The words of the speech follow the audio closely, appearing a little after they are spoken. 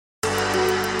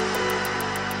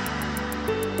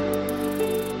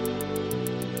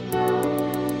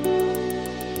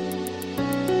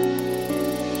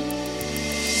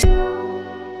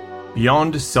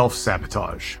Beyond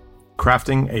Self-Sabotage,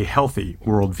 Crafting a Healthy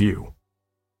Worldview.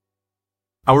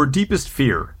 Our deepest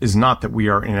fear is not that we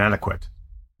are inadequate.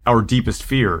 Our deepest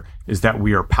fear is that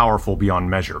we are powerful beyond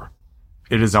measure.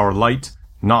 It is our light,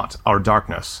 not our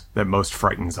darkness, that most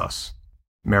frightens us.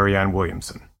 Marianne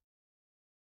Williamson.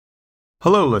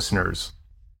 Hello, listeners.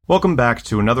 Welcome back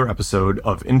to another episode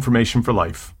of Information for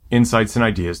Life, Insights and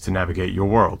Ideas to Navigate Your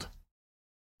World.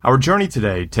 Our journey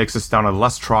today takes us down a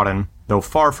less trodden, though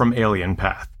far from alien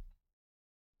path.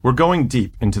 We're going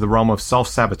deep into the realm of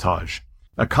self-sabotage,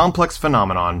 a complex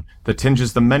phenomenon that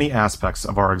tinges the many aspects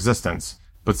of our existence,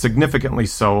 but significantly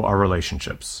so our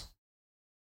relationships.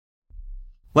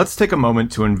 Let's take a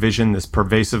moment to envision this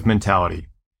pervasive mentality,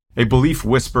 a belief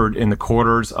whispered in the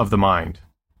corridors of the mind.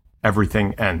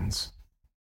 Everything ends.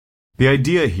 The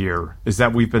idea here is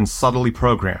that we've been subtly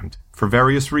programmed, for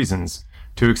various reasons,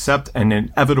 to accept an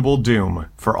inevitable doom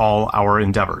for all our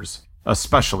endeavors,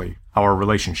 especially our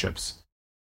relationships.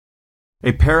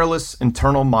 A perilous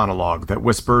internal monologue that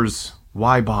whispers,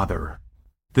 "Why bother?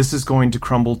 This is going to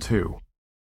crumble too."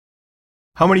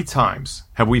 How many times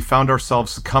have we found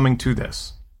ourselves succumbing to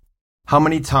this? How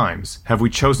many times have we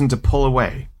chosen to pull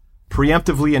away,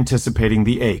 preemptively anticipating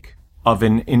the ache of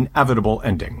an inevitable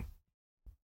ending?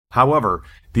 However,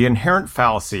 the inherent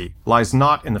fallacy lies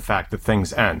not in the fact that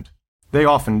things end. They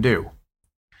often do.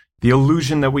 The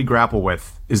illusion that we grapple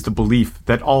with is the belief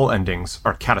that all endings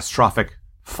are catastrophic,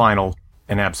 final,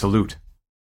 and absolute.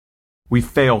 We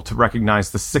fail to recognize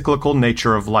the cyclical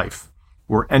nature of life,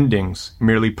 where endings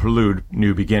merely prelude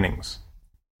new beginnings.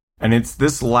 And it's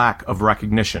this lack of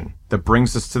recognition that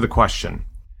brings us to the question,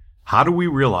 how do we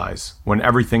realize when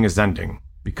everything is ending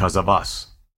because of us?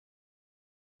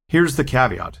 Here's the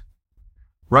caveat.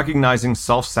 Recognizing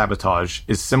self-sabotage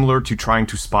is similar to trying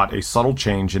to spot a subtle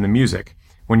change in the music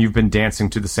when you've been dancing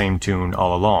to the same tune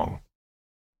all along.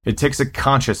 It takes a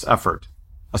conscious effort,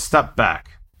 a step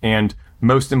back, and,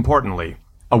 most importantly,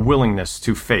 a willingness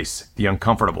to face the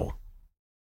uncomfortable.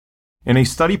 In a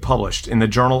study published in the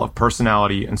Journal of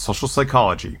Personality and Social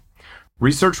Psychology,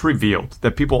 research revealed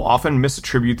that people often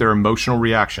misattribute their emotional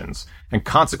reactions, and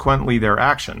consequently their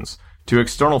actions, to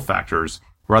external factors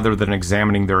rather than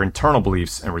examining their internal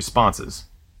beliefs and responses.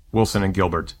 Wilson and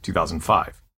Gilbert,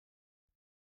 2005.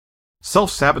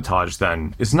 Self-sabotage,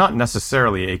 then, is not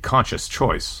necessarily a conscious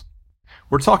choice.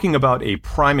 We're talking about a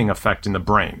priming effect in the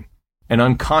brain, an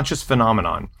unconscious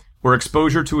phenomenon where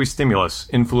exposure to a stimulus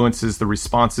influences the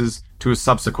responses to a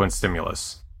subsequent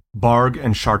stimulus. Barg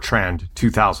and Chartrand,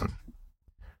 2000.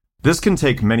 This can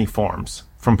take many forms,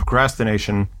 from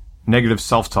procrastination, negative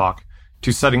self-talk,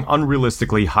 to setting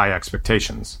unrealistically high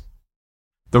expectations.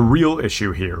 The real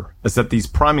issue here is that these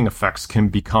priming effects can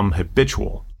become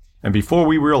habitual, and before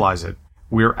we realize it,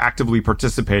 we are actively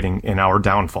participating in our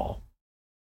downfall.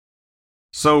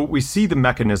 So we see the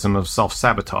mechanism of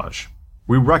self-sabotage.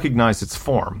 We recognize its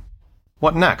form.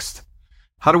 What next?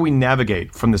 How do we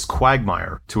navigate from this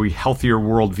quagmire to a healthier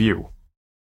worldview?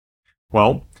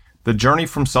 Well, the journey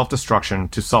from self-destruction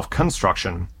to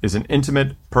self-construction is an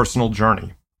intimate, personal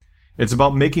journey. It's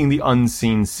about making the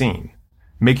unseen seen,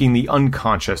 making the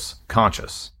unconscious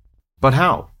conscious. But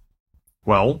how?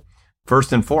 Well,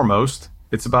 first and foremost,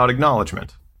 it's about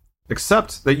acknowledgement.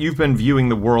 Accept that you've been viewing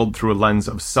the world through a lens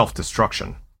of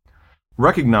self-destruction.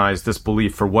 Recognize this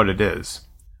belief for what it is,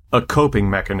 a coping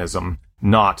mechanism,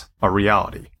 not a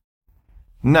reality.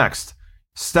 Next,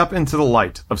 step into the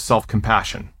light of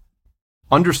self-compassion.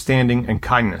 Understanding and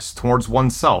kindness towards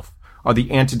oneself are the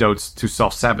antidotes to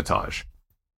self-sabotage.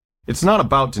 It's not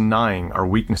about denying our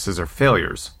weaknesses or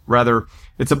failures. Rather,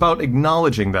 it's about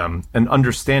acknowledging them and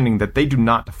understanding that they do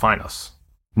not define us.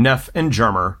 Neff and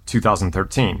Germer,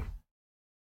 2013.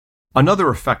 Another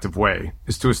effective way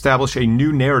is to establish a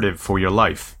new narrative for your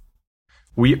life.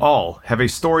 We all have a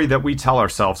story that we tell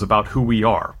ourselves about who we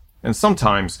are, and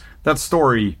sometimes that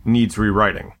story needs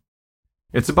rewriting.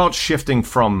 It's about shifting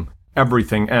from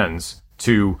everything ends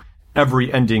to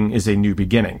every ending is a new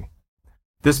beginning.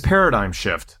 This paradigm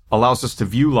shift allows us to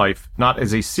view life not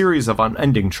as a series of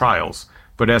unending trials,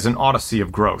 but as an odyssey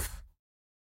of growth.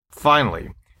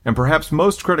 Finally, and perhaps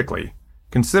most critically,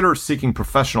 consider seeking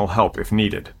professional help if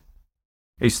needed.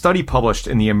 A study published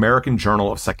in the American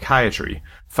Journal of Psychiatry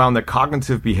found that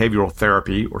cognitive behavioral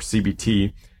therapy, or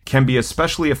CBT, can be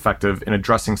especially effective in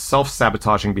addressing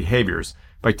self-sabotaging behaviors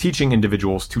by teaching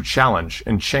individuals to challenge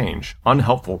and change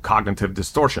unhelpful cognitive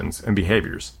distortions and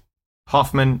behaviors.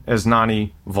 Hoffman,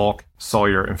 Esnani, Volk,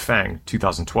 Sawyer, and Fang,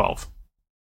 2012.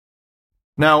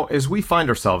 Now, as we find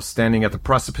ourselves standing at the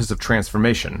precipice of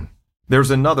transformation,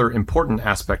 there's another important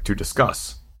aspect to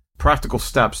discuss: practical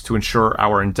steps to ensure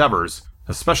our endeavors,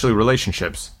 especially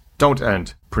relationships, don't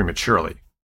end prematurely.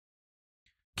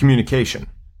 Communication.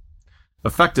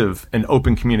 Effective and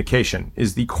open communication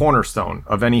is the cornerstone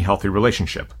of any healthy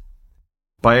relationship.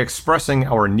 By expressing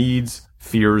our needs,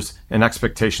 fears, and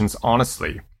expectations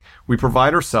honestly, we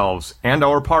provide ourselves and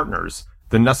our partners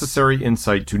the necessary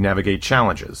insight to navigate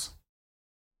challenges.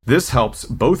 This helps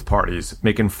both parties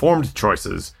make informed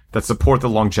choices that support the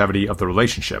longevity of the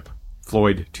relationship.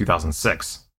 Floyd,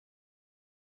 2006.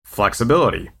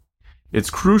 Flexibility. It's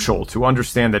crucial to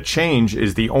understand that change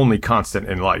is the only constant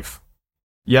in life.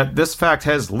 Yet this fact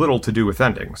has little to do with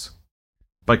endings.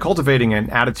 By cultivating an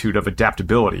attitude of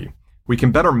adaptability, we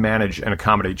can better manage and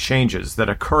accommodate changes that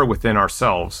occur within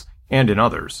ourselves and in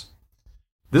others.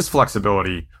 This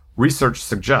flexibility, research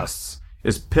suggests,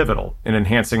 is pivotal in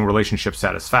enhancing relationship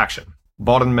satisfaction.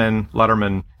 Baudenman,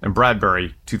 Letterman, and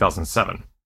Bradbury, 2007.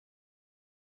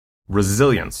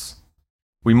 Resilience.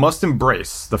 We must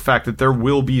embrace the fact that there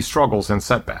will be struggles and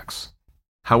setbacks.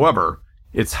 However,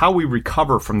 it's how we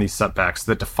recover from these setbacks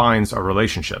that defines our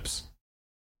relationships.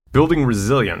 Building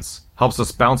resilience helps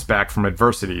us bounce back from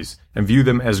adversities and view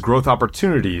them as growth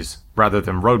opportunities rather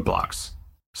than roadblocks.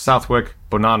 Southwick,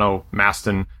 Bonanno,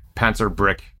 Maston, Panzer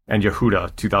Brick, and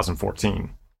Yehuda, 2014.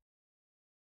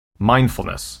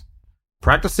 Mindfulness.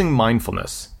 Practicing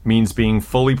mindfulness means being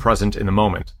fully present in the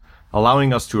moment,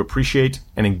 allowing us to appreciate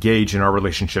and engage in our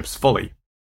relationships fully.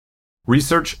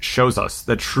 Research shows us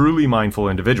that truly mindful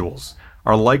individuals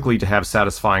are likely to have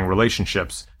satisfying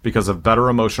relationships because of better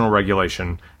emotional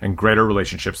regulation and greater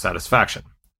relationship satisfaction.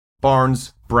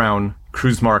 Barnes, Brown,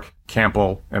 Kruzmark,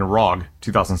 Campbell, and Rogge,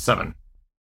 2007.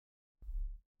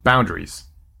 Boundaries.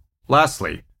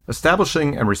 Lastly,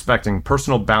 establishing and respecting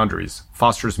personal boundaries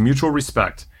fosters mutual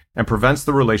respect and prevents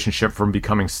the relationship from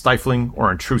becoming stifling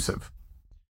or intrusive.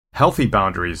 Healthy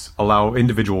boundaries allow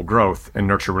individual growth and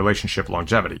nurture relationship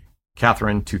longevity.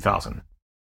 Catherine, 2000.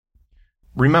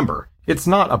 Remember, it's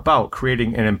not about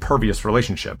creating an impervious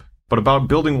relationship, but about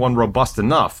building one robust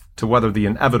enough to weather the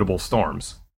inevitable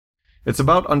storms. It's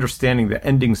about understanding that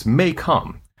endings may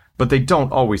come, but they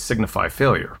don't always signify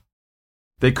failure.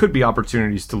 They could be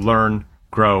opportunities to learn,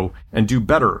 grow, and do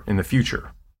better in the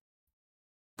future.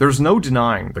 There's no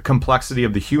denying the complexity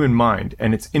of the human mind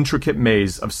and its intricate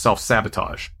maze of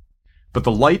self-sabotage. But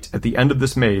the light at the end of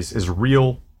this maze is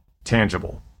real,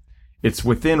 tangible. It's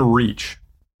within reach.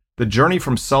 The journey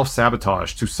from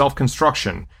self-sabotage to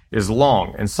self-construction is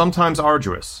long and sometimes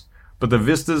arduous, but the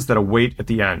vistas that await at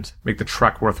the end make the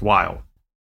trek worthwhile.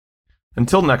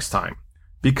 Until next time,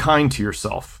 be kind to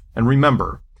yourself, and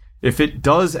remember, if it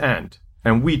does end,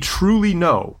 and we truly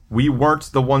know we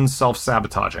weren't the ones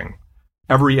self-sabotaging,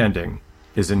 every ending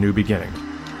is a new beginning.